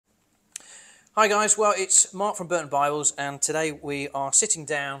Hi guys, well it's Mark from Burton Bibles and today we are sitting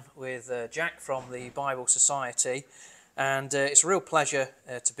down with Jack from the Bible Society and it's a real pleasure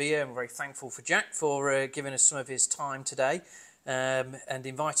to be here. I'm very thankful for Jack for giving us some of his time today and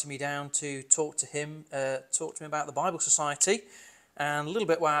inviting me down to talk to him about the Bible Society and a little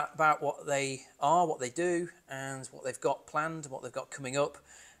bit about what they are, what they do and what they've got planned, what they've got coming up,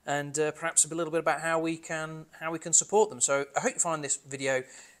 and perhaps a little bit about how we can support them. So I hope you find this video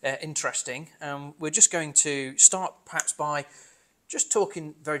interesting. We're just going to start perhaps by just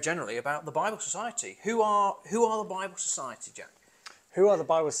talking very generally about the Bible Society. Who are the Bible Society, Jack? Who are the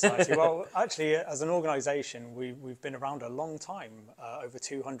Bible Society? Well, actually, as an organisation, we've been around a long time, over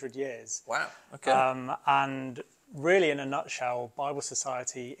 200 years. Wow, okay. And really, in a nutshell, Bible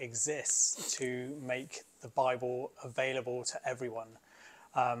Society exists to make the Bible available to everyone.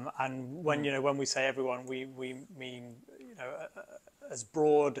 And when we say everyone, we mean as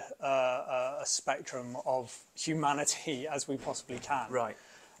broad a spectrum of humanity as we possibly can. Right.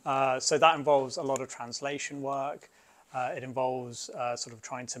 So that involves a lot of translation work. It involves sort of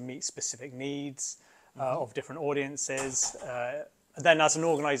trying to meet specific needs of different audiences. Then, as an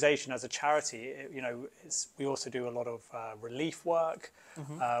organisation, as a charity, we also do a lot of relief work.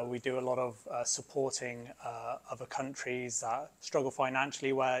 We do a lot of supporting other countries that struggle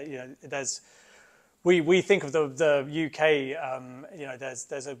financially, where we think of the UK.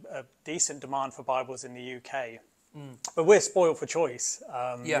 There's a decent demand for Bibles in the UK, but we're spoiled for choice.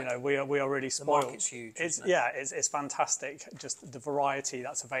 We are really spoiled. The market's huge. It's fantastic. Just the variety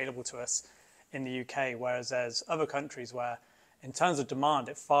that's available to us in the UK, whereas there's other countries where, in terms of demand,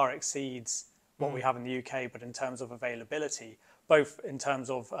 it far exceeds what we have in the UK, but in terms of availability, both in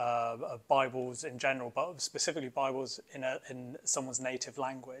terms of Bibles in general, but specifically Bibles in someone's native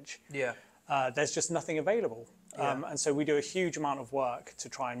language. Yeah. There's just nothing available. And so we do a huge amount of work to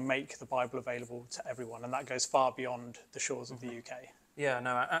try and make the Bible available to everyone, and that goes far beyond the shores of the UK. Yeah,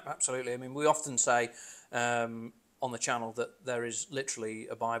 no, absolutely. I mean, we often say on the channel that there is literally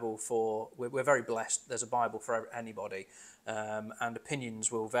a Bible for, we're very blessed, there's a Bible for anybody. And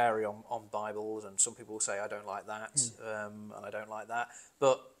opinions will vary on Bibles, and some people will say I don't like that and I don't like that,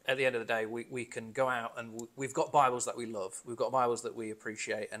 but at the end of the day we can go out and we've got Bibles that we love, we've got Bibles that we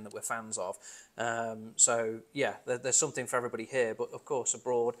appreciate and that we're fans of, so yeah, there's something for everybody here, but of course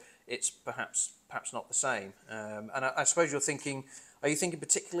abroad it's perhaps not the same. And I suppose are you thinking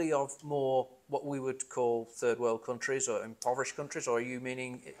particularly of more what we would call third world countries or impoverished countries, or are you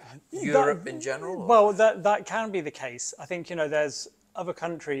meaning Europe in general? Or? Well, that can be the case. I think, there's other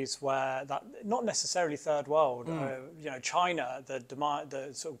countries where that, not necessarily third world, China, the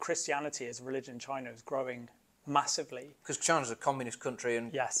sort of Christianity as a religion in China is growing massively. Because China's a communist country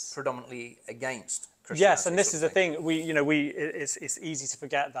and predominantly against Christianity. Yes, and this is the thing. It's easy to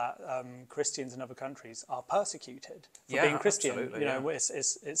forget that Christians in other countries are persecuted for being Christian. Absolutely,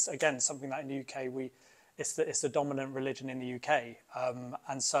 it's again something that in the UK it's the dominant religion in the UK,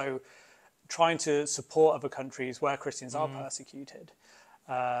 and so trying to support other countries where Christians are persecuted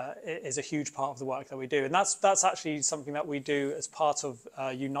is a huge part of the work that we do, and that's actually something that we do as part of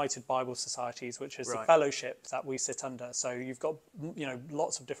United Bible Societies, which is the fellowship that we sit under. So you've got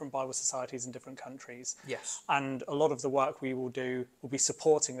lots of different Bible societies in different countries. Yes. And a lot of the work we will do will be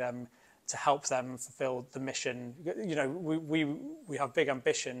supporting them to help them fulfill the mission. We have big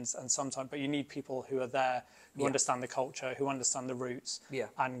ambitions, and sometimes, but you need people who are there, who understand the culture, who understand the roots,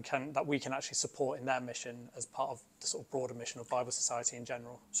 and that we can actually support in their mission as part of the sort of broader mission of Bible Society in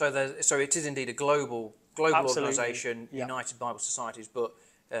general. So it is indeed a global organisation, United Bible Societies, but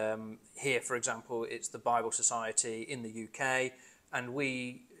here, for example, it's the Bible Society in the UK, and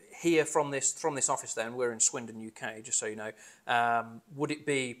we here from this office then, we're in Swindon, UK, just so you know. Would it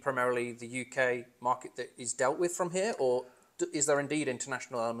be primarily the UK market that is dealt with from here, or is there indeed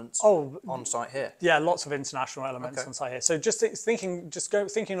international elements on site here? Yeah, lots of international elements on site here. So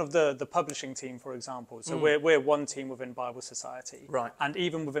thinking of the publishing team, for example. So we're one team within Bible Society. Right. And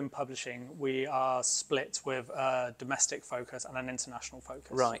even within publishing, we are split with a domestic focus and an international focus.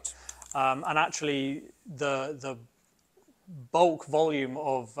 Right. And actually the bulk volume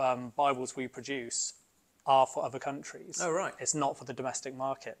of Bibles we produce are for other countries. Oh, right. It's not for the domestic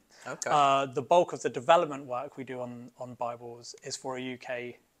market. Okay. The bulk of the development work we do on Bibles is for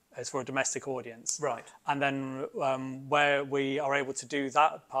a domestic audience. Right. And then where we are able to do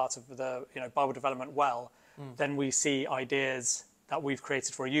that part of the Bible development well, then we see ideas that we've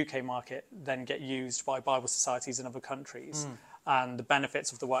created for a UK market then get used by Bible societies in other countries. And the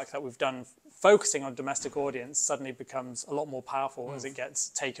benefits of the work that we've done focusing on domestic audience suddenly becomes a lot more powerful as it gets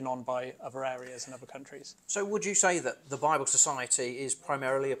taken on by other areas and other countries. So would you say that the Bible Society is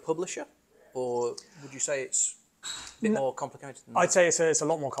primarily a publisher? or would you say it's a bit more complicated than that? I'd say it's a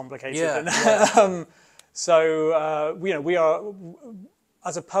lot more complicated than that. Yeah. So, we are,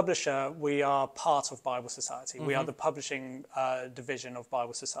 as a publisher, we are part of Bible Society. We are the publishing division of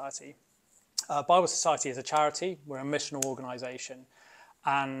Bible Society. Bible Society is a charity. We're a missional organisation.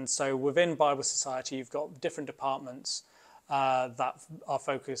 And so within Bible Society, you've got different departments that are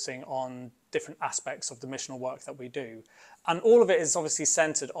focusing on different aspects of the missional work that we do. And all of it is obviously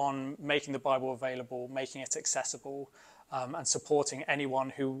centred on making the Bible available, making it accessible, and supporting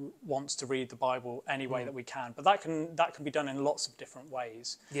anyone who wants to read the Bible any way that we can. But that can be done in lots of different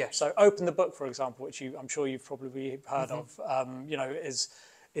ways. Yes. So Open the Book, for example, which I'm sure you've probably heard of,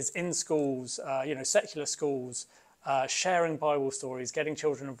 is in schools, secular schools, sharing Bible stories, getting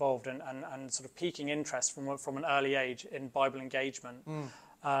children involved, and sort of piquing interest from an early age in Bible engagement.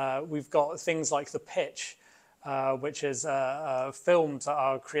 We've got things like The Pitch, which is films that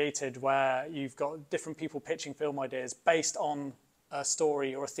are created where you've got different people pitching film ideas based on a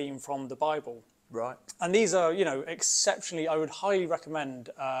story or a theme from the Bible. Right. And these are, exceptionally, I would highly recommend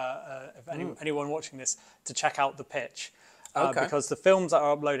anyone watching this to check out The Pitch. Because the films that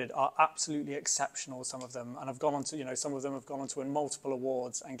are uploaded are absolutely exceptional, some of them, and have gone on to, some of them have gone on to win multiple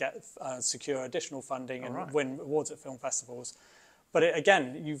awards and secure additional funding and win awards at film festivals. But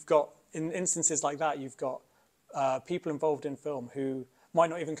again, you've got, in instances like that, you've got people involved in film who might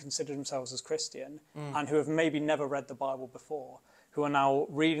not even consider themselves as Christian and who have maybe never read the Bible before, who are now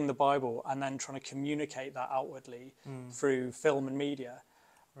reading the Bible and then trying to communicate that outwardly through film and media.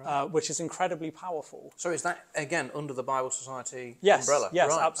 Right. Which is incredibly powerful. So is that, again, under the Bible Society umbrella? Yes,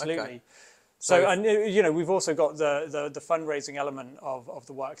 right. absolutely. Okay. So, and we've also got the fundraising element of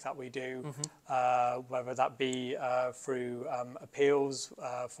the work that we do, whether that be through appeals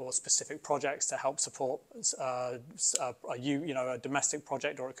for specific projects to help support a domestic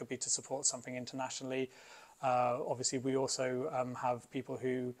project, or it could be to support something internationally. Obviously, we also have people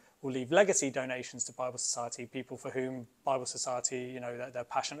who will leave legacy donations to Bible Society, people for whom Bible Society, they're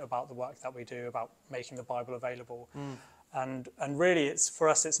passionate about the work that we do, about making the Bible available. And really, for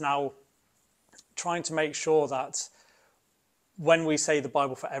us, it's now trying to make sure that when we say the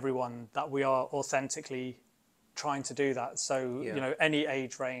Bible for everyone, that we are authentically trying to do that. So, any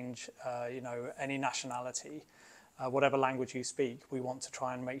age range, any nationality, whatever language you speak, we want to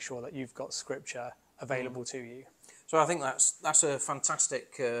try and make sure that you've got scripture available to you. So I think that's a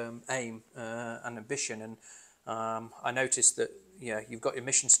fantastic aim and ambition, and I noticed that you've got your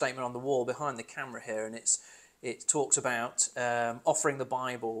mission statement on the wall behind the camera here, and it talks about offering the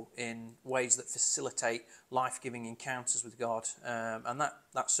Bible in ways that facilitate life-giving encounters with God, and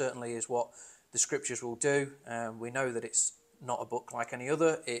that certainly is what the Scriptures will do. We know that it's not a book like any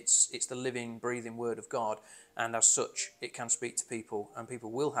other. It's the living, breathing Word of God, and as such, it can speak to people, and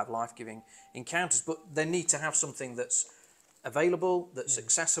people will have life-giving encounters. But they need to have something that's available, that's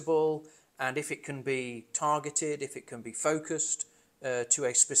accessible, and if it can be targeted, if it can be focused to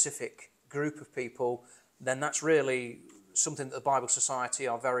a specific group of people, then that's really something that the Bible Society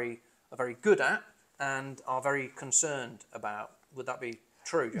are very good at and are very concerned about. Would that be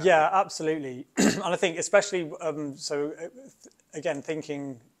true, Jack? Yeah, absolutely. And I think especially, again,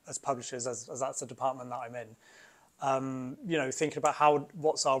 thinking as publishers, as that's the department that I'm in, thinking about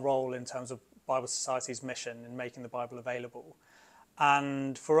what's our role in terms of Bible Society's mission in making the Bible available.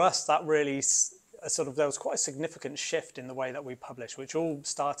 And for us, that really there was quite a significant shift in the way that we publish, which all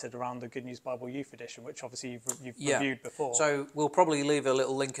started around the Good News Bible Youth Edition, which obviously you've reviewed before. So we'll probably leave a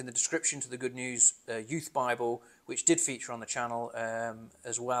little link in the description to the Good News Youth Bible, which did feature on the channel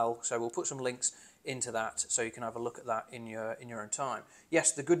as well. So we'll put some links into that so you can have a look at that in your own time.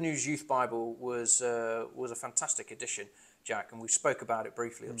 Yes, the Good News Youth Bible was a fantastic edition, Jack, and we spoke about it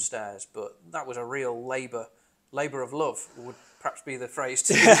briefly upstairs, but that was a real labour of love would perhaps be the phrase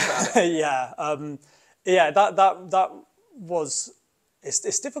to use about it. That was,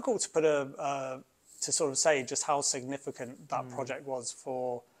 it's difficult to put to sort of say just how significant that project was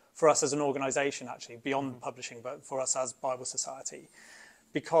for us as an organisation, actually, beyond publishing, but for us as Bible Society,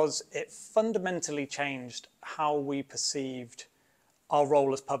 because it fundamentally changed how we perceived our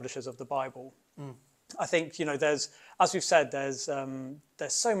role as publishers of the Bible. I think, as we've said, there's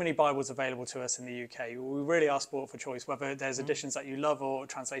so many Bibles available to us in the UK. We really are spoilt for choice, whether there's editions that you love or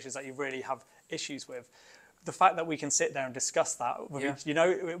translations that you really have issues with. The fact that we can sit there and discuss that,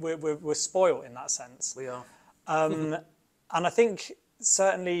 we're spoilt in that sense. We are. And I think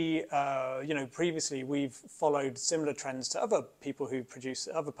certainly, previously we've followed similar trends to other people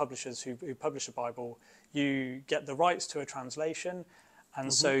other publishers who publish a Bible. You get the rights to a translation,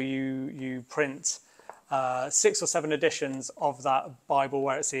 and so you print 6 or 7 editions of that Bible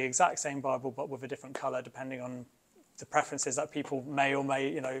where it's the exact same Bible but with a different colour depending on the preferences that people may or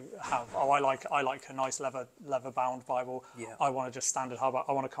may have. Oh, I like a nice leather bound Bible. Yeah. I want to just standard hardback.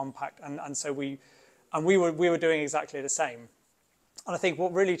 I want a compact, and so we were doing exactly the same. And I think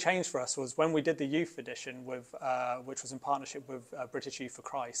what really changed for us was when we did the youth edition with which was in partnership with British Youth for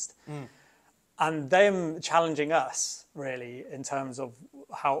Christ. And them challenging us really in terms of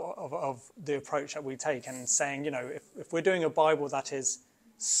of the approach that we take and saying, if we're doing a Bible that is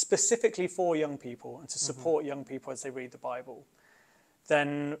specifically for young people and to support young people as they read the Bible,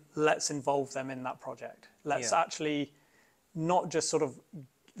 then let's involve them in that project. Let's actually not just sort of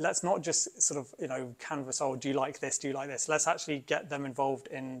canvas, oh, do you like this? Do you like this? Let's actually get them involved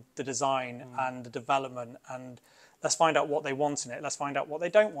in the design and the development, and let's find out what they want in it. Let's find out what they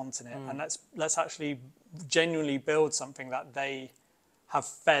don't want in it. And let's actually genuinely build something that they have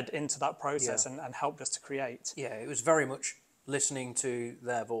fed into that process and helped us to create. Yeah, it was very much listening to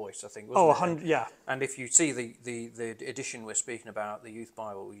their voice, I think, wasn't it? Yeah. And if you see the edition we're speaking about, the Youth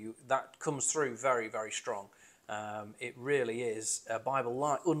Bible, that comes through very, very strong. It really is a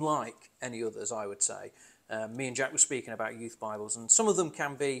Bible unlike any others, I would say. Me and Jack were speaking about youth Bibles, and some of them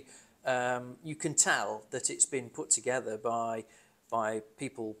can be, you can tell that it's been put together by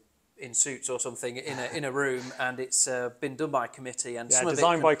people in suits or something in a room, and it's been done by a committee. And some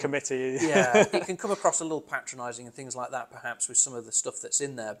designed by committee. Yeah, it can come across a little patronising and things like that, perhaps, with some of the stuff that's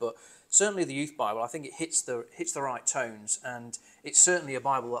in there. But certainly the Youth Bible, I think it hits the right tones, and it's certainly a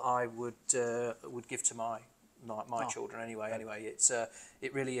Bible that I would give to my children anyway. Anyway,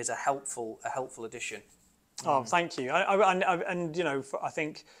 it really is a helpful edition. Oh, thank you. And I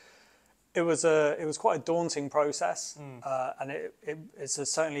think it was quite a daunting process, and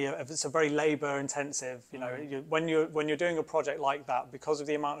it's a very labour intensive. When you're doing a project like that, because of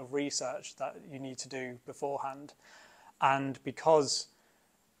the amount of research that you need to do beforehand, and because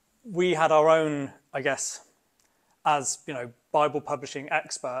we had our own, I guess, as Bible publishing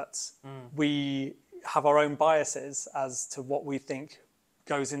experts, we have our own biases as to what we think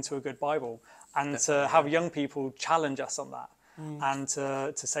goes into a good Bible, and to have young people challenge us on that, and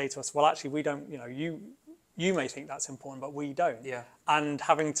to say to us, well, actually, we don't, you may think that's important, but we don't. Yeah. And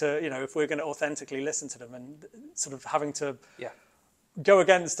having to, if we're going to authentically listen to them, and sort of having to go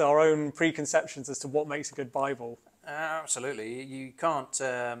against our own preconceptions as to what makes a good Bible. Absolutely, you can't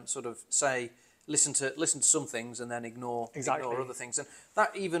sort of say, listen to some things and then ignore other things, and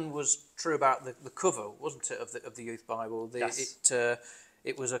that even was true about the cover, wasn't it, of the Youth Bible? Yes.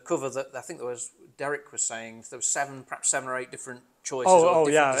 It was a cover that I think Derek was saying there was perhaps seven or eight different choices or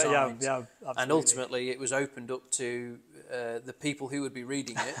different designs. Yeah, absolutely. And ultimately it was opened up to the people who would be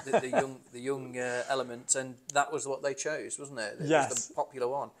reading it, the young element, and that was what they chose, wasn't it? It was the popular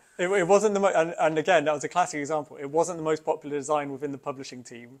one. It wasn't the most, and again, that was a classic example. It wasn't the most popular design within the publishing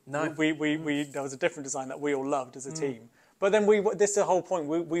team. No, there was a different design that we all loved as a team. But then this is the whole point.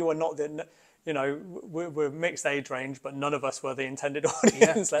 We were not the, we're mixed age range, but none of us were the intended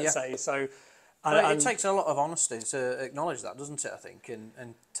audience. Let's say so. And it takes a lot of honesty to acknowledge that, doesn't it? I think,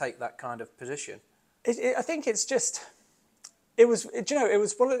 and take that kind of position. I think it's just, it was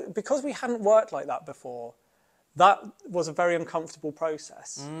because we hadn't worked like that before. That was a very uncomfortable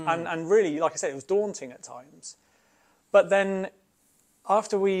process, and really, like I said, it was daunting at times. But then,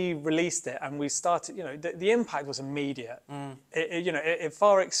 after we released it and we started, the impact was immediate. It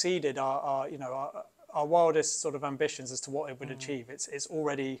far exceeded our wildest sort of ambitions as to what it would achieve. It's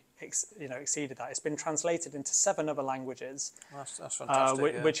already exceeded that. It's been translated into 7 other languages. That's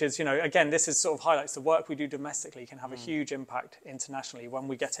fantastic. Which is, again, this is sort of highlights the work we do domestically can have a huge impact internationally when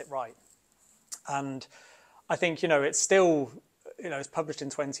we get it right. And I think, it's still, it's published in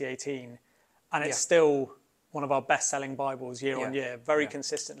 2018, and it's still one of our best-selling Bibles year on year, very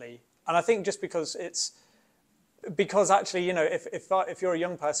consistently. And I think just because actually, if you're a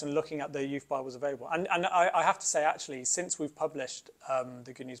young person looking at the Youth Bibles available, and I have to say, actually, since we've published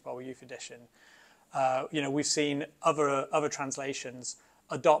the Good News Bible Youth Edition, we've seen other translations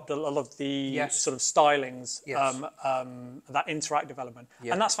adopt a lot of the sort of stylings, that interactive element,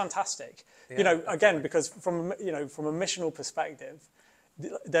 and that's fantastic. Again, because from a missional perspective,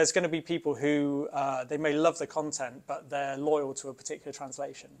 there's going to be people who they may love the content, but they're loyal to a particular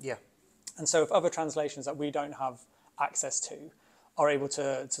translation. Yeah. And so, if other translations that we don't have access to are able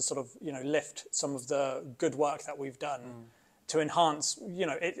to sort of lift some of the good work that we've done to enhance,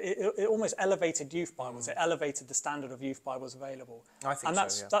 it almost elevated Youth Bibles. It elevated the standard of Youth Bibles available. I think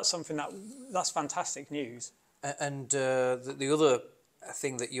that's something that's fantastic news. And the other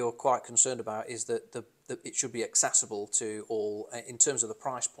thing that you're quite concerned about is that it should be accessible to all in terms of the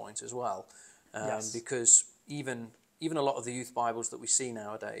price point as well. Yes. Because even a lot of the youth Bibles that we see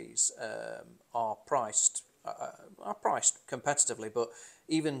nowadays are priced competitively, but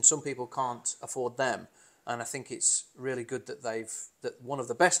even some people can't afford them. And I think it's really good that that one of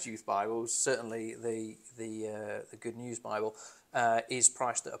the best youth Bibles, certainly the Good News Bible, is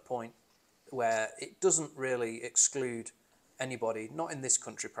priced at a point where it doesn't really exclude anybody, not in this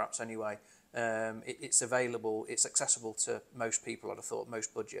country perhaps anyway. It's available, it's accessible to most people, I'd have thought,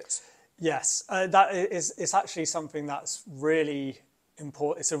 most budgets. Yes, that is actually something that's really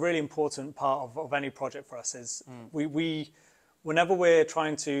important. It's a really important part of any project for us. Is we whenever we're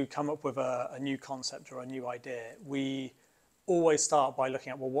trying to come up with a new concept or a new idea, we always start by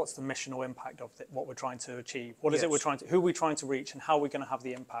looking at, well, what's the mission or impact of what we're trying to achieve? What is it who are we trying to reach, and how are we going to have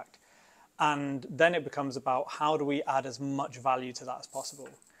the impact? And then it becomes about how do we add as much value to that as possible.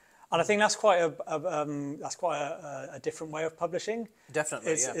 And I think that's quite a different way of publishing.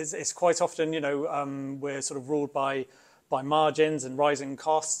 Definitely, it's quite often, we're sort of ruled by margins and rising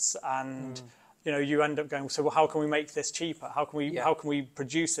costs, and you end up going, so how can we make this cheaper? How can we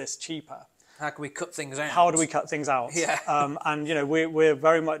produce this cheaper? How can we cut things out? How do we cut things out? Yeah. And we're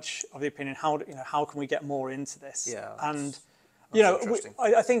very much of the opinion, how can we get more into this? Yeah. And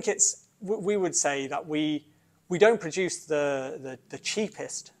I think we would say that we don't produce the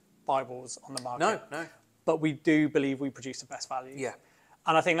cheapest Bibles on the market. No. But we do believe we produce the best value. Yeah.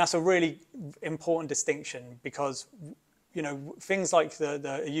 And I think that's a really important distinction, because things like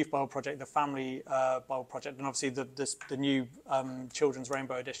the Youth Bible Project, the Family Bible Project, and obviously the new Children's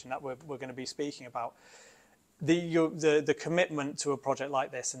Rainbow Edition that we're going to be speaking about, the commitment to a project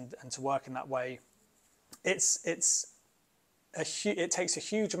like this and to work in that way, it takes a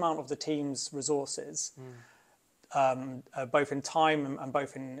huge amount of the team's resources, both in time and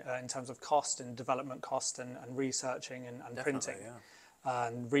both in terms of cost and development cost and researching and printing. Yeah.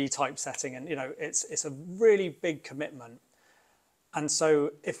 And retypesetting, and it's a really big commitment. And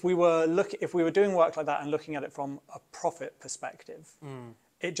so if we were doing work like that and looking at it from a profit perspective,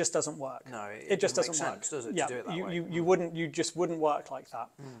 it just doesn't work. No, it just doesn't make work. Sense, does it? Yeah, to do it that way? you just wouldn't work like that.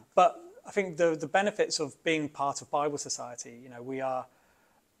 But I think the benefits of being part of Bible Society, we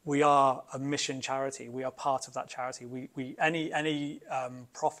are a mission charity. We are part of that charity. Any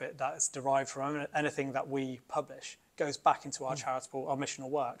profit that is derived from anything that we publish goes back into our charitable, our missional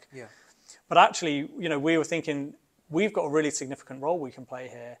work. Yeah. But actually, we were thinking we've got a really significant role we can play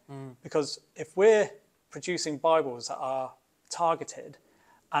here, because if we're producing Bibles that are targeted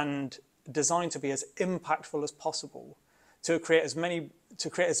and designed to be as impactful as possible, to create as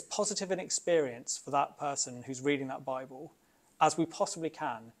positive an experience for that person who's reading that Bible as we possibly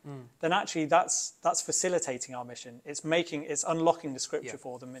can, then actually that's facilitating our mission. It's unlocking the scripture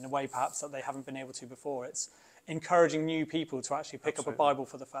for them in a way perhaps that they haven't been able to before. It's encouraging new people to actually pick up a Bible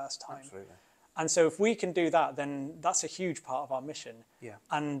for the first time. Absolutely. And so if we can do that, then that's a huge part of our mission. Yeah.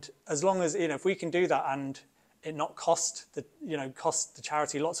 And as long as, if we can do that and it not cost the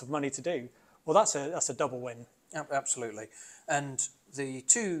charity lots of money to do, well, that's a double win. Absolutely. And the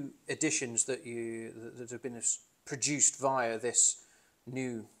two editions that have been produced via this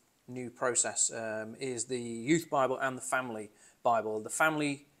new process is the Youth Bible and the Family Bible. The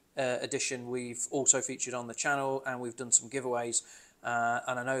Family edition we've also featured on the channel, and we've done some giveaways,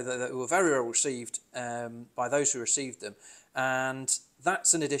 and I know that they were very well received by those who received them. And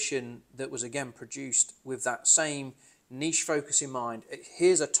that's an edition that was again produced with that same niche focus in mind.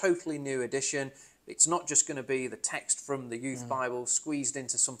 Here's a totally new edition. It's not just going to be the text from the Youth Bible squeezed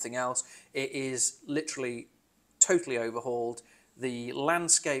into something else. It is literally totally overhauled. The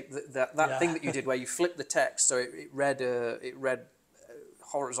landscape, that thing that you did where you flipped the text so it read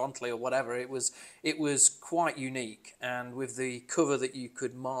horizontally or whatever, it was quite unique, and with the cover that you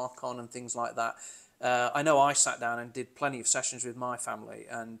could mark on and things like that. I know I sat down and did plenty of sessions with my family,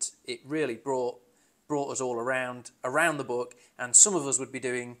 and it really brought us all around the book. And some of us would be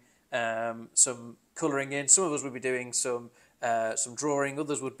doing some colouring in, some of us would be doing some drawing,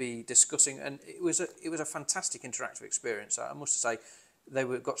 others would be discussing, and it was a fantastic interactive experience. I must say,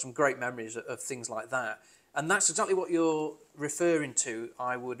 got some great memories of things like that. And that's exactly what you're referring to,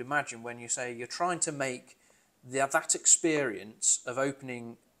 I would imagine, when you say you're trying to make that experience of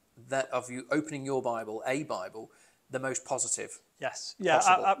opening your Bible, a Bible, the most positive. Yes, yeah,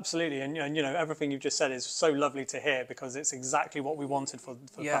 absolutely. And everything you've just said is so lovely to hear, because it's exactly what we wanted for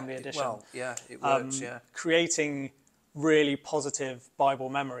Family Edition. Well, yeah, it works. Creating really positive Bible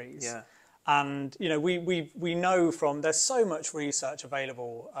memories. Yeah. And we know there's so much research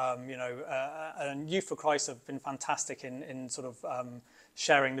available. And Youth for Christ have been fantastic in sort of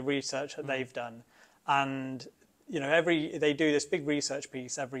sharing the research that they've done. And they do this big research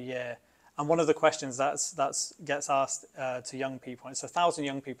piece every year, And one of the questions that gets asked to young people, and it's 1,000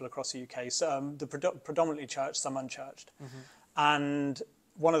 young people across the UK, so the predominantly church, some unchurched. And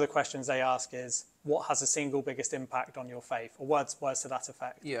one of the questions they ask is, what has the single biggest impact on your faith? Or words to that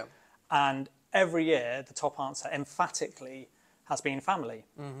effect. Yeah. And every year, the top answer emphatically has been family.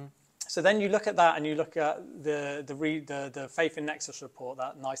 So then you look at that and you look at the Faith in Nexus report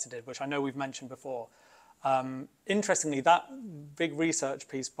that NICER did, which I know we've mentioned before. Interestingly, that big research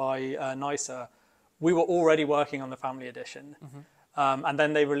piece by NICER, we were already working on the family edition. And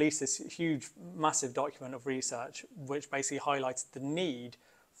then they released this huge, massive document of research, which basically highlighted the need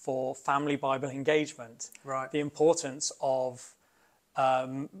for family Bible engagement, the importance of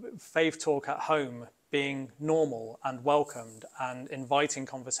faith talk at home being normal and welcomed and inviting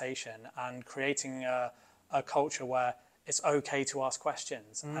conversation and creating a culture where it's okay to ask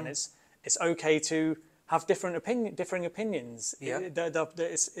questions and it's okay to have differing opinions.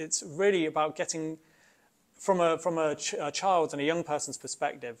 It's really about getting from a child and a young person's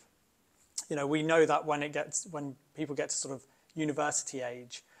perspective. You know, we know that when people get to sort of university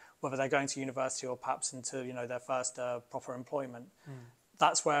age, whether they're going to university or perhaps into, you know, their first proper employment,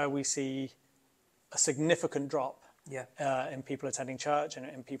 that's where we see a significant drop in people attending church and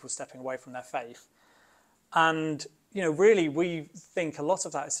in people stepping away from their faith. And, you know, really we think a lot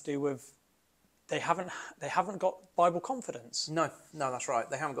of that is to do with they haven't got Bible confidence. No, that's right.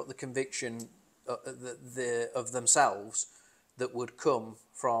 They haven't got the conviction of themselves that would come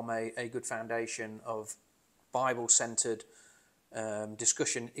from a good foundation of Bible-centered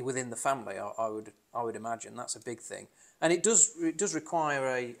discussion within the family. I would imagine that's a big thing, and it does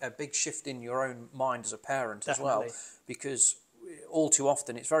require a big shift in your own mind as a parent as well, because all too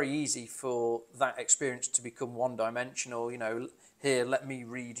often it's very easy for that experience to become one-dimensional. You know, here, let me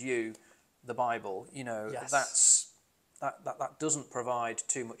read you the Bible. You know, that doesn't provide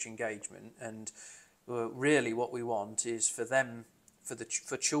too much engagement, and really what we want is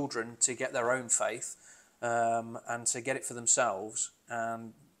for children to get their own faith and to get it for themselves,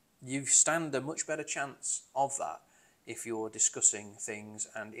 and you stand a much better chance of that if you're discussing things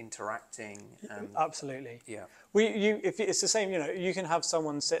and interacting. And absolutely. Yeah. If it's the same, you know, you can have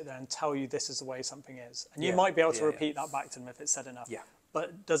someone sit there and tell you this is the way something is, and you might be able to repeat that back to them if it's said enough. Yeah.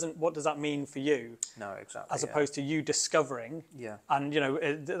 But what does that mean for you? No, exactly. As opposed to you discovering. Yeah. And, you know,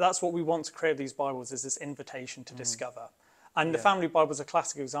 that's what we want to create these Bibles, is this invitation to discover. And the Family Bible is a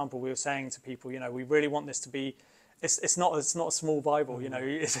classic example. We were saying to people, you know, we really want this to be, it's not a small Bible, you know,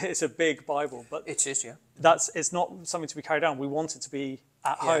 it's a big Bible. But it is, yeah. It's not something to be carried on. We want it to be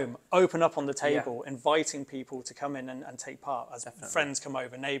at home, open up on the table, inviting people to come in and take part. As friends come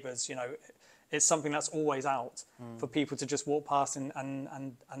over, neighbours, you know, it's something that's always out for people to just walk past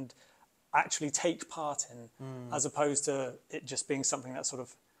and actually take part in, as opposed to it just being something that's sort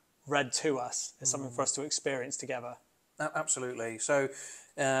of read to us. It's something for us to experience together. Absolutely. So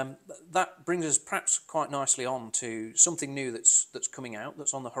that brings us perhaps quite nicely on to something new that's coming out,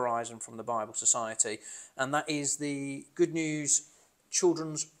 that's on the horizon from the Bible Society, and that is the Good News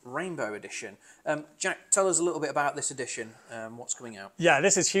Children's Rainbow Edition. Jack, tell us a little bit about this edition, what's coming out. Yeah,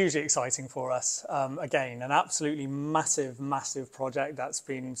 this is hugely exciting for us. Again, an absolutely massive project that's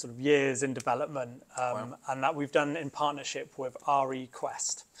been sort of years in development, and that we've done in partnership with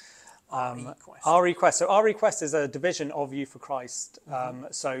RE-Quest. RE-Quest. So RE-Quest is a division of Youth for Christ.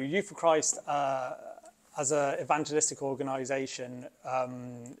 So Youth for Christ, as an evangelistic organisation,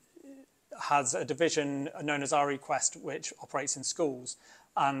 has a division known as RE-Quest, which operates in schools.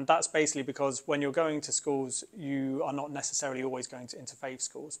 And that's basically because when you're going to schools, you are not necessarily always going to interfaith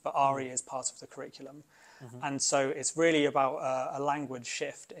schools, but RE is part of the curriculum. And so it's really about a language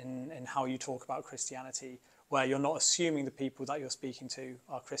shift in how you talk about Christianity, where you're not assuming the people that you're speaking to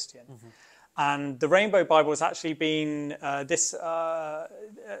are Christian. And the Rainbow Bible has actually been, there's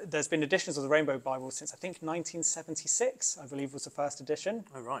been editions of the Rainbow Bible since I think 1976, I believe was the first edition.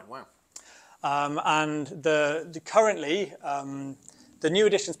 Oh, right, wow. And currently, the new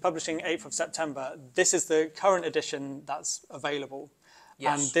edition's publishing 8th of September. This is the current edition that's available.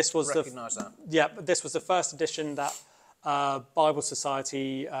 Yes, and this was recognise that. Yeah, this was the first edition that Bible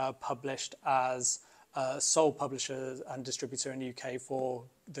Society published as sole publisher and distributor in the UK for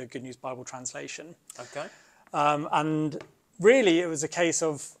the Good News Bible translation. Okay. And really, it was a case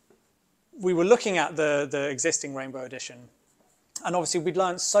of, we were looking at the existing Rainbow Edition, and obviously we'd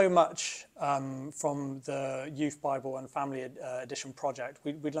learned so much from the Youth Bible and Family Edition project.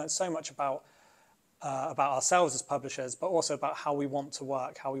 We'd learned so much about ourselves as publishers, but also about how we want to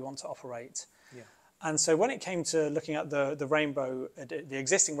work, how we want to operate. Yeah. And so when it came to looking at the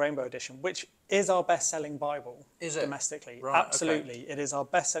existing Rainbow Edition, which is our best-selling Bible domestically, right, absolutely, okay. It is our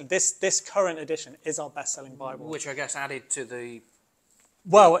best-selling. This current edition is our best-selling Bible, which I guess added to the.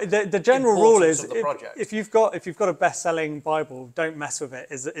 Well, the general rule is if you've got a best-selling Bible, don't mess with it.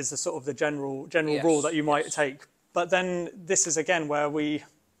 Is the sort of the general yes, rule that you might take. But then this is again where when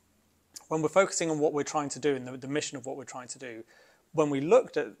we're focusing on what we're trying to do and the mission of what we're trying to do. When we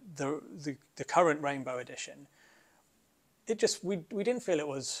looked at the current Rainbow Edition, we didn't feel it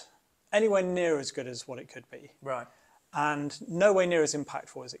was anywhere near as good as what it could be. Right. And nowhere near as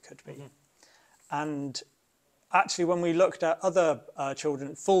impactful as it could be. And actually, when we looked at other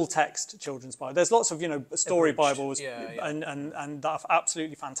full-text children's Bibles, there's lots of story Bibles and that are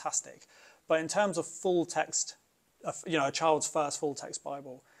absolutely fantastic. But in terms of full-text, a child's first full-text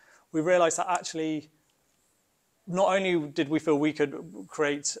Bible, we realised that actually, not only did we feel we could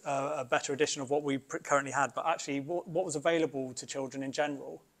create a better edition of what we currently had, but actually what was available to children in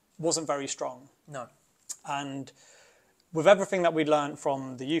general wasn't very strong. No. And with everything that we'd learned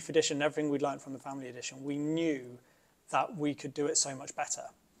from the Youth Edition, everything we'd learned from the Family Edition, we knew that we could do it so much better.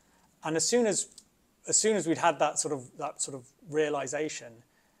 And as soon as we'd had that sort of realization,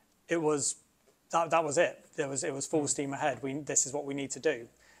 it was that was it. It was full steam ahead. This is what we need to do.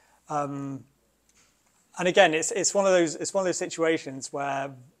 And again, it's one of those situations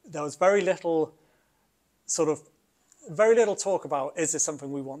where there was very little talk about, is this something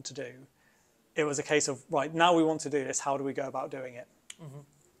we want to do? It was a case of, right, now we want to do this. How do we go about doing it?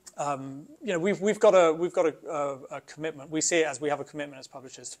 We've got a commitment. We see it as we have a commitment as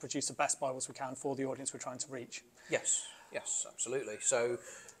publishers to produce the best Bibles we can for the audience we're trying to reach. Yes, absolutely. So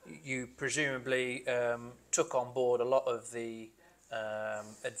you presumably took on board a lot of the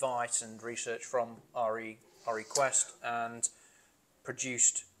advice and research from our request and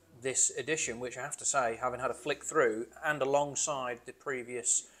produced this edition, which I have to say, having had a flick through and alongside the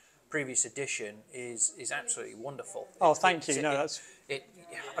previous edition, is absolutely wonderful. Oh, thank you. As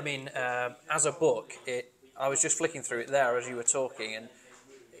a book, I was just flicking through it there as you were talking, and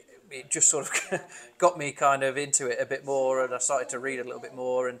it just sort of got me kind of into it a bit more, and I started to read a little bit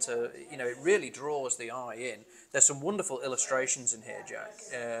more, and it really draws the eye in. There's some wonderful illustrations in here, Jack.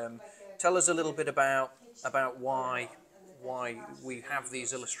 Tell us a little bit about why we have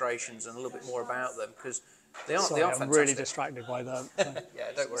these illustrations and a little bit more about them, because they are fantastic. I'm really distracted by them.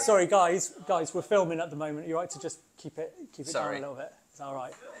 Yeah, don't worry. Sorry, guys, we're filming at the moment. You're right to just keep it down a little bit. Is that all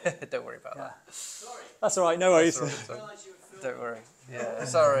right? Don't worry about that. That's all right. No worries. Don't worry. Yeah,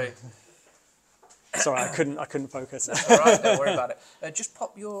 sorry. Sorry, I couldn't focus. That's all right. Don't worry about it. Just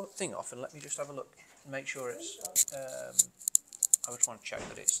pop your thing off and let me just have a look. Make sure it's. I just want to check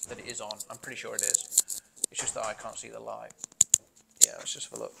that it is on. I'm pretty sure it is. It's just that I can't see the live. Yeah, let's just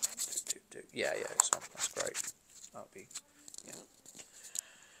have a look. Yeah, it's on. That's great. That'll be. Yeah.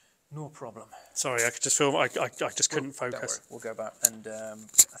 No problem. Sorry, I could just feel I just couldn't focus. Don't worry. We'll go back, and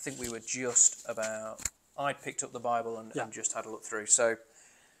I think we were just about. I picked up the Bible and just had a look through. So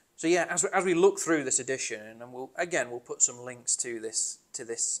yeah, as we look through this edition, and we'll put some links to this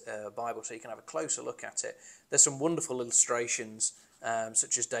Bible so you can have a closer look at it. There's some wonderful illustrations,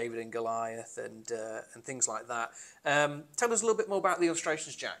 such as David and Goliath and things like that. Tell us a little bit more about the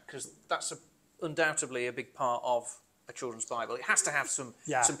illustrations, Jack, because that's undoubtedly a big part of a children's Bible. It has to have some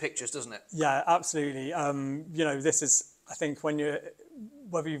pictures, doesn't it? Yeah, absolutely. This is, I think, when you're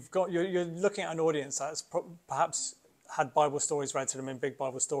looking at an audience that's perhaps had Bible stories read to them in big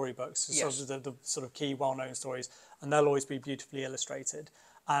Bible storybooks, yes. Sort of the sort of key well-known stories, and they'll always be beautifully illustrated.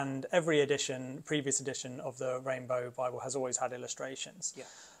 And every previous edition of the Rainbow Bible has always had illustrations. Yeah.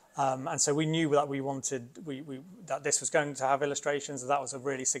 And so we knew that we wanted that this was going to have illustrations, and that was a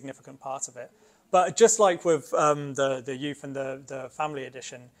really significant part of it. But just like with the youth and the family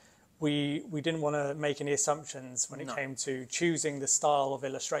edition, we didn't want to make any assumptions when it came to choosing the style of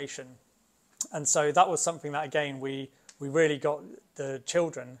illustration. And so that was something that, again, we really got the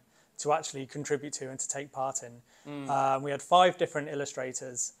children to actually contribute to and to take part in. We had 5 different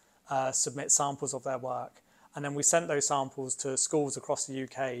illustrators submit samples of their work. And then we sent those samples to schools across the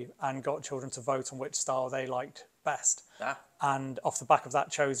UK and got children to vote on which style they liked best. And off the back of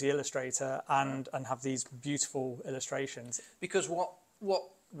that, chose the illustrator and have these beautiful illustrations. Because what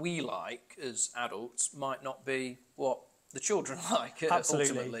we like as adults might not be what the children like.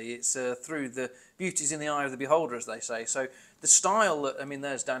 Absolutely. Ultimately, it's through the beauty's in the eye of the beholder, as they say. So the style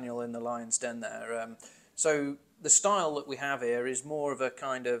there's Daniel in the lion's den there. So the style that we have here is more of a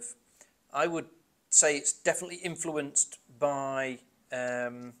kind of, I would say it's definitely influenced by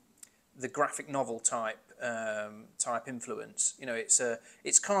the graphic novel type type influence. You know, it's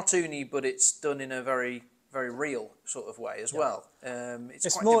cartoony, but it's done in a very real sort of way as well.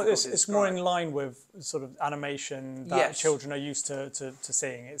 It's more in line with sort of animation that children are used to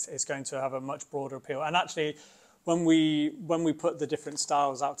seeing. It's going to have a much broader appeal. And actually, when we put the different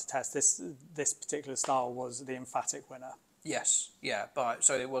styles out to test, this particular style was the emphatic winner. Yes, yeah, but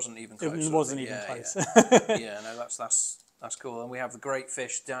so it wasn't even close. It wasn't even close. Yeah, no, that's cool. And we have the great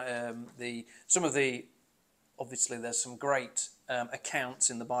fish. Obviously, there's some great accounts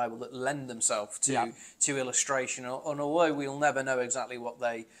in the Bible that lend themselves to illustration. And although we'll never know exactly what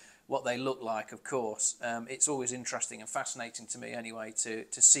they look like, of course, it's always interesting and fascinating to me anyway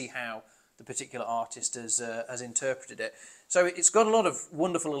to see how the particular artist has interpreted it. So it's got a lot of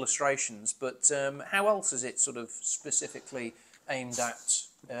wonderful illustrations, but how else is it sort of specifically aimed at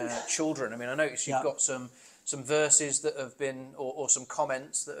children? I mean, I noticed you've got some verses that have been, or some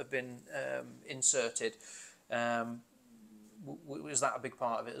comments that have been inserted. Was that a big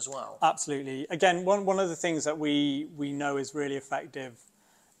part of it as well? Absolutely. Again, one of the things that we know is really effective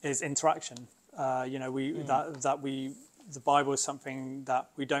is interaction. The Bible is something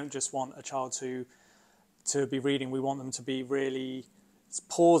that we don't just want a child to be reading. We want them to be really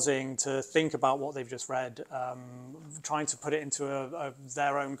pausing to think about what they've just read, trying to put it into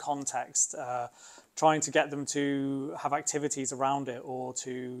their own context, trying to get them to have activities around it or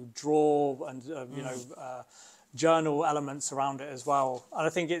to draw and journal elements around it as well. And I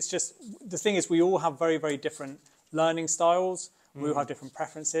think it's just, the thing is, we all have very, very different learning styles. We all have different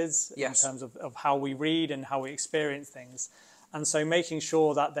preferences in terms of how we read and how we experience things. And so making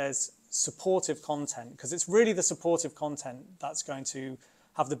sure that there's supportive content, because it's really the supportive content that's going to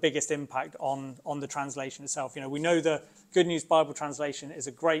have the biggest impact on the translation itself. You know, we know the Good News Bible translation is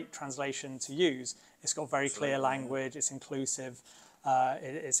a great translation to use. It's got very clear language, it's inclusive,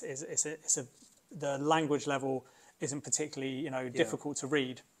 the language level isn't particularly difficult to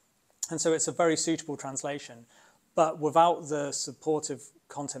read. And so it's a very suitable translation. But without the supportive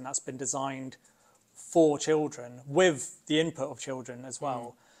content that's been designed for children, with the input of children as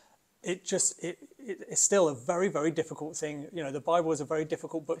well, it's still a very, very difficult thing. You know, the Bible is a very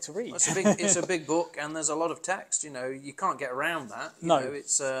difficult book to read. It's a big book, and there's a lot of text. You know, you can't get around that. You know,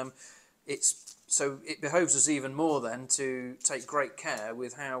 so it behoves us even more then to take great care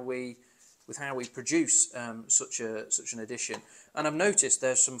with how we produce such an edition. And I've noticed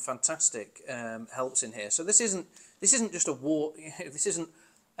there's some fantastic helps in here. So this isn't just this isn't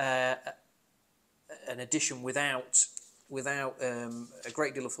an edition without a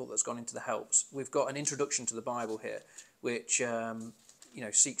great deal of thought that's gone into the helps. We've got an introduction to the Bible here, which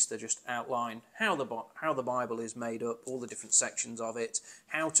seeks to just outline how the Bible is made up, all the different sections of it,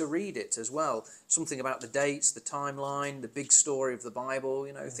 how to read it as well. Something about the dates, the timeline, the big story of the Bible.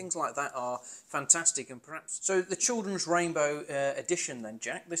 Things like that are fantastic. And perhaps so the Children's Rainbow edition, then,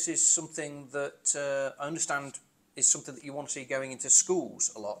 Jack. This is something that I understand is something that you want to see going into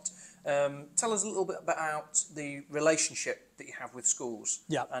schools a lot. Tell us a little bit about the relationship that you have with schools,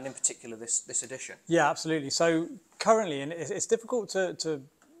 and in particular this edition. Yeah, absolutely. So currently, and it's difficult to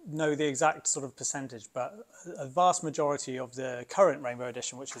know the exact sort of percentage, but a vast majority of the current Rainbow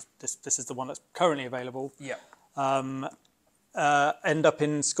edition, which is this is the one that's currently available, end up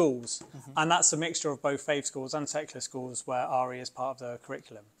in schools, and that's a mixture of both faith schools and secular schools where RE is part of the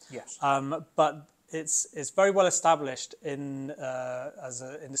curriculum. Yes. But it's very well established in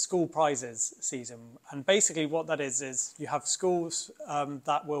the school prizes season, and basically what that is you have schools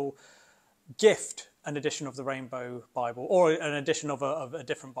that will gift an edition of the Rainbow Bible or an edition of a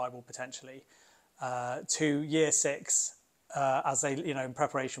different Bible potentially to Year 6 as they in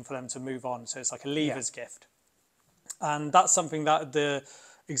preparation for them to move on. So it's like a leavers gift, and that's something that the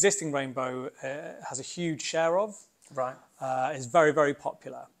existing Rainbow has a huge share of. Right. Is very, very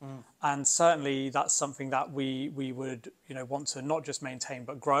popular. And certainly that's something that we would want to not just maintain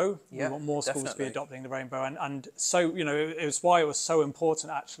but grow. We want more schools to be adopting the Rainbow, and so it was why it was so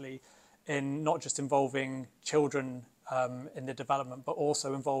important actually in not just involving children in the development but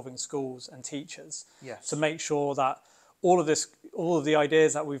also involving schools and teachers to make sure that all of the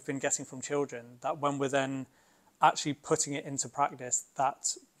ideas that we've been getting from children, that when we're then actually putting it into practice,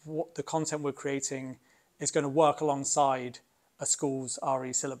 that what the content we're creating is going to work alongside a school's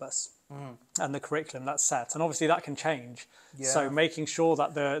RE syllabus and the curriculum that's set. And obviously that can change. So making sure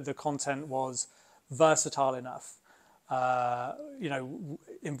that the content was versatile enough,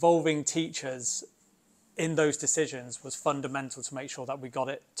 involving teachers in those decisions was fundamental to make sure that we got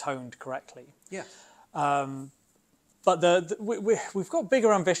it toned correctly. Yeah. But we've got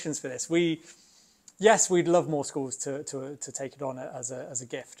bigger ambitions for this. Yes, we'd love more schools to take it on as a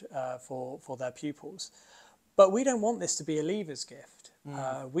gift for their pupils. But we don't want this to be a leaver's gift.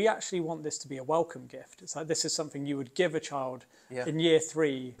 We actually want this to be a welcome gift. It's like this is something you would give a child in year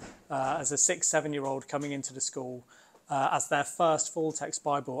 3 as a 6, 7-year-old coming into the school as their first full text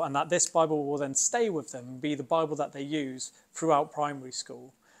Bible, and that this Bible will then stay with them and be the Bible that they use throughout primary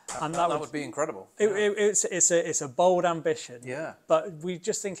school. And that would be incredible. It's a bold ambition. Yeah. But we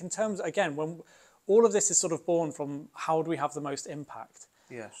just think in terms, again, when all of this is sort of born from how do we have the most impact?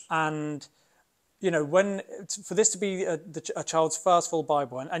 Yes. And for this to be a child's first full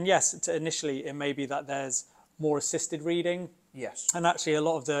Bible, and yes, initially it may be that there's more assisted reading. Yes. And actually a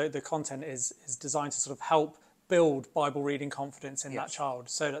lot of the content is designed to sort of help build Bible reading confidence in that child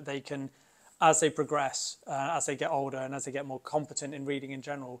so that they can, as they progress, as they get older and as they get more competent in reading in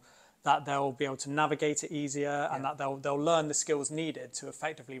general, that they'll be able to navigate it easier and that they'll learn the skills needed to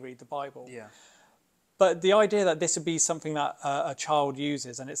effectively read the Bible. Yeah. But the idea that this would be something that a child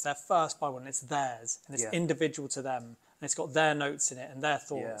uses and it's their first Bible and it's theirs and it's individual to them and it's got their notes in it and their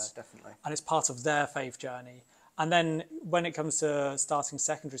thoughts. Yeah, definitely. And it's part of their faith journey. And then when it comes to starting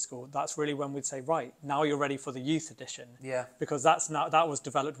secondary school, that's really when we'd say, right, now you're ready for the Youth Edition. Yeah. Because that was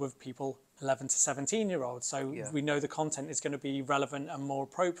developed with people 11 to 17-year-olds. So we know the content is going to be relevant and more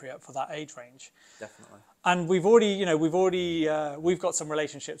appropriate for that age range. Definitely. And we've got some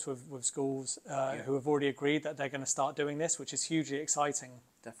relationships with schools who have already agreed that they're going to start doing this, which is hugely exciting.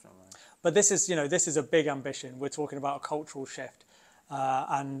 Definitely. But this is a big ambition. We're talking about a cultural shift.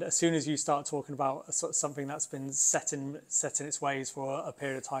 And as soon as you start talking about something that's been set in its ways for a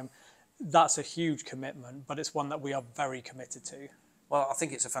period of time, that's a huge commitment, but it's one that we are very committed to. Well, I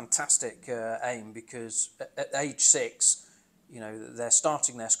think it's a fantastic aim because at age 6, they're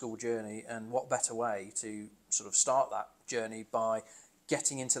starting their school journey, and what better way to sort of start that journey by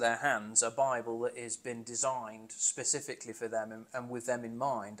getting into their hands a Bible that has been designed specifically for them and with them in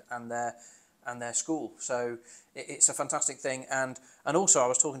mind and their school. So it's a fantastic thing. And also I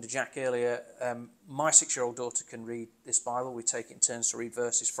was talking to Jack earlier, my 6-year-old daughter can read this Bible. We take it in turns to read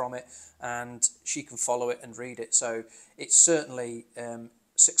verses from it and she can follow it and read it. So it's certainly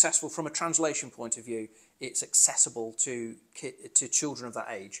successful from a translation point of view. It's accessible to children of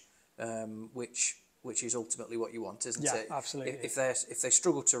that age, which is ultimately what you want, isn't it? Yeah, absolutely. If they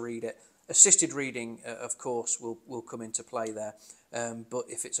struggle to read it, assisted reading, of course, will come into play there. But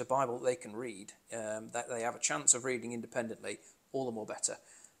if it's a Bible that they can read, that they have a chance of reading independently, all the more better.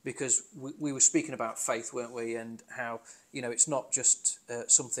 Because we were speaking about faith, weren't we? And how, it's not just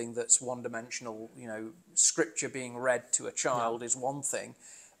something that's one-dimensional. Scripture being read to a child is one thing,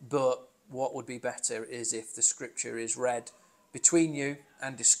 but what would be better is if the Scripture is read between you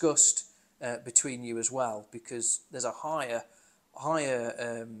and discussed between you as well, because there's a higher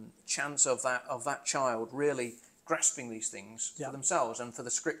chance of that child really grasping these things for themselves and for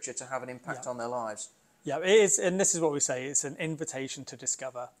the Scripture to have an impact on their lives. Yeah, it is, and this is what we say, it's an invitation to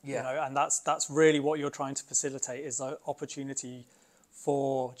discover. And that's really what you're trying to facilitate, is an opportunity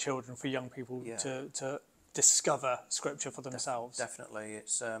for children, for young people to discover Scripture for themselves. Definitely.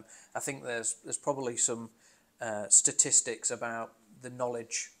 It's I think there's probably some statistics about the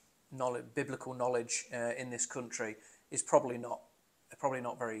biblical knowledge in this country is probably not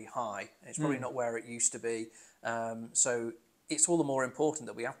very high. It's probably not where it used to be. So it's all the more important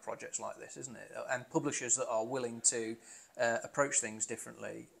that we have projects like this, isn't it? And publishers that are willing to approach things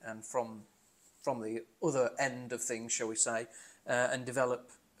differently and from the other end of things, shall we say, and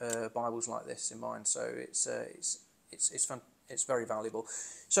develop Bibles like this in mind. So it's fun. It's very valuable.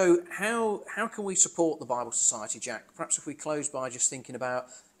 So how can we support the Bible Society, Jack? Perhaps if we close by just thinking about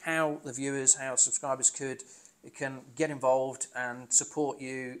how the viewers, how subscribers can get involved and support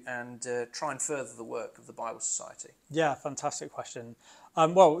you and try and further the work of the Bible Society. Yeah, fantastic question.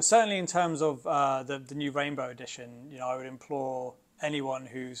 Well, certainly in terms of the new Rainbow Edition, I would implore anyone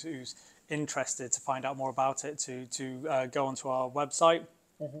who's interested to find out more about it to go onto our website,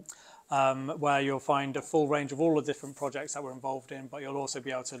 where you'll find a full range of all the different projects that we're involved in, but you'll also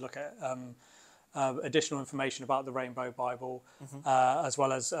be able to look at additional information about the Rainbow Bible, as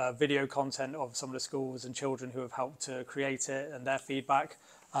well as video content of some of the schools and children who have helped to create it and their feedback.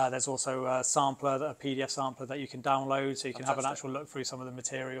 There's also a PDF sampler that you can download, so you can have an actual look through some of the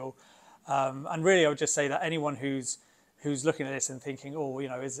material. And really, I would just say that anyone who's looking at this and thinking,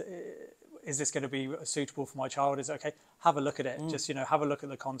 is this going to be suitable for my child? Is it okay? Have a look at it. Just, have a look at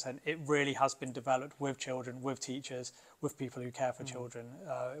the content. It really has been developed with children, with teachers, with people who care for children.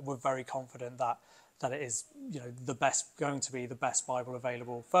 We're very confident that that it is, going to be the best Bible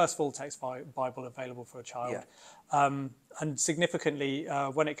available, first full text Bible available for a child. And significantly,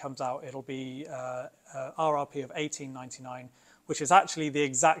 when it comes out, it'll be RRP of $18.99, which is actually the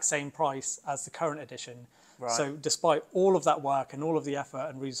exact same price as the current edition. Right. So despite all of that work and all of the effort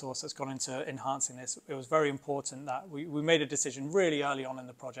and resource that's gone into enhancing this, it was very important that we made a decision really early on in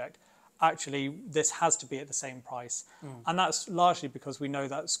the project. Actually, this has to be at the same price. And that's largely because we know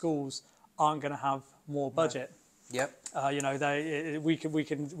that schools aren't going to have more budget. Yep. We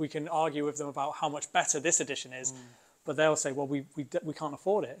can argue with them about how much better this edition is, but they'll say, well, we can't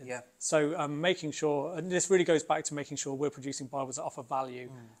afford it. Yeah. So making sure, and this really goes back to making sure we're producing Bibles that offer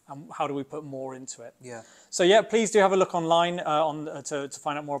value, and how do we put more into it. Yeah. So yeah, please do have a look online to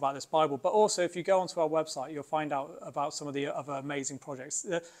find out more about this Bible. But also, if you go onto our website, you'll find out about some of the other amazing projects.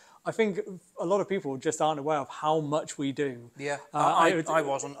 I think a lot of people just aren't aware of how much we do. Yeah, I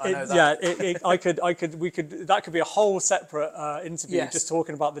wasn't. I know that. Yeah, that could be a whole separate interview, just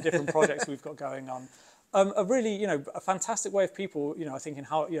talking about the different projects we've got going on. A really, a fantastic way of people, thinking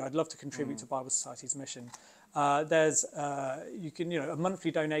how, I'd love to contribute to Bible Society's mission. There's, a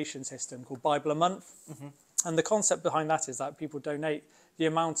monthly donation system called Bible a Month. And the concept behind that is that people donate the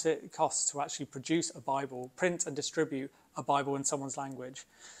amount it costs to actually produce a Bible, print and distribute a Bible in someone's language.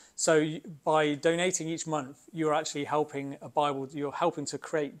 So by donating each month, you're actually helping you're helping to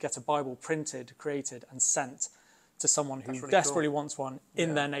get a Bible printed, created and sent to someone who really desperately wants one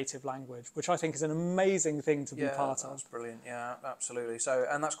in their native language, which I think is an amazing thing to be part of. That's brilliant. Yeah, absolutely. So,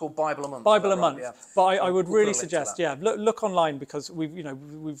 and that's called Bible a Month. Bible a Month. Yeah. But I would really suggest, look online, because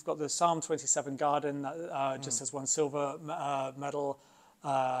we've got the Psalm 27 Garden that just has won silver medal,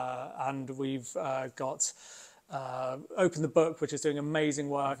 and we've got Open the Book, which is doing amazing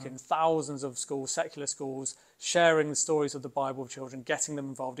work in thousands of schools, secular schools, sharing the stories of the Bible with children, getting them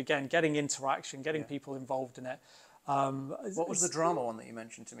involved, again, getting interaction, getting people involved in it. What was the drama one that you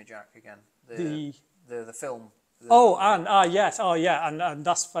mentioned to me, Jack, again? The film. And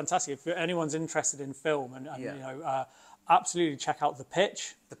that's fantastic. If anyone's interested in film, and absolutely check out The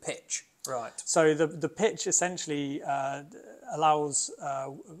Pitch. The Pitch, right. So the Pitch essentially allows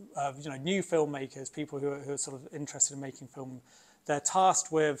new filmmakers, people who are sort of interested in making film, they're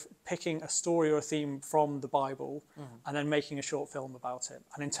tasked with picking a story or a theme from the Bible and then making a short film about it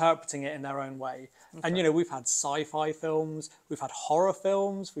and interpreting it in their own way. Okay. And we've had sci-fi films, we've had horror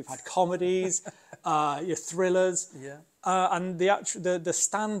films, we've had comedies, thrillers, and the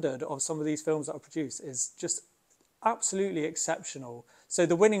standard of some of these films that are produced is just absolutely exceptional. So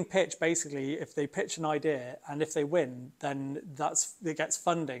the winning pitch, basically, if they pitch an idea and if they win, then it gets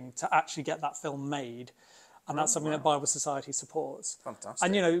funding to actually get that film made. And that's something that Bible Society supports.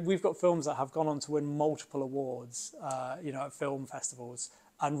 Fantastic. And, we've got films that have gone on to win multiple awards, at film festivals,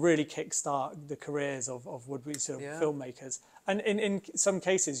 and really kickstart the careers of would-be filmmakers. And in some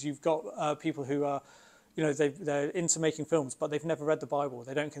cases, you've got people who are, they're into making films, but they've never read the Bible.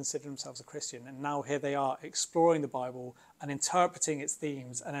 They don't consider themselves a Christian. And now here they are exploring the Bible and interpreting its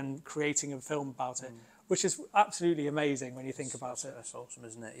themes and then creating a film about it, which is absolutely amazing when you think about it. That's awesome,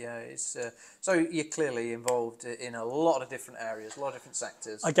 isn't it? Yeah, it's so you're clearly involved in a lot of different areas, a lot of different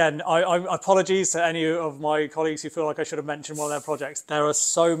sectors. Again, I apologies to any of my colleagues who feel like I should have mentioned one of their projects. There are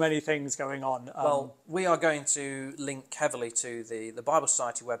so many things going on. Well, we are going to link heavily to the Bible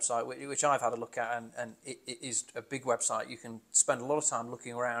Society website, which I've had a look at, and it is a big website. You can spend a lot of time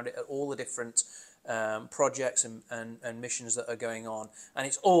looking around it at all the different projects and missions that are going on, and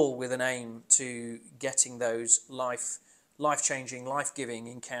it's all with an aim to getting those life-changing, life-giving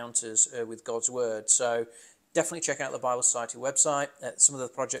encounters with God's Word. So definitely check out the Bible Society website, some of the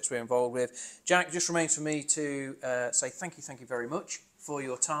projects we're involved with. Jack, it just remains for me to say thank you very much for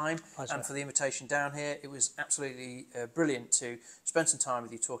your time. Pleasure. And for the invitation down here. It was absolutely brilliant to spend some time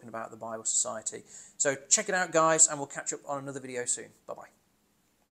with you talking about the Bible Society. So check it out, guys, and we'll catch up on another video soon. Bye-bye.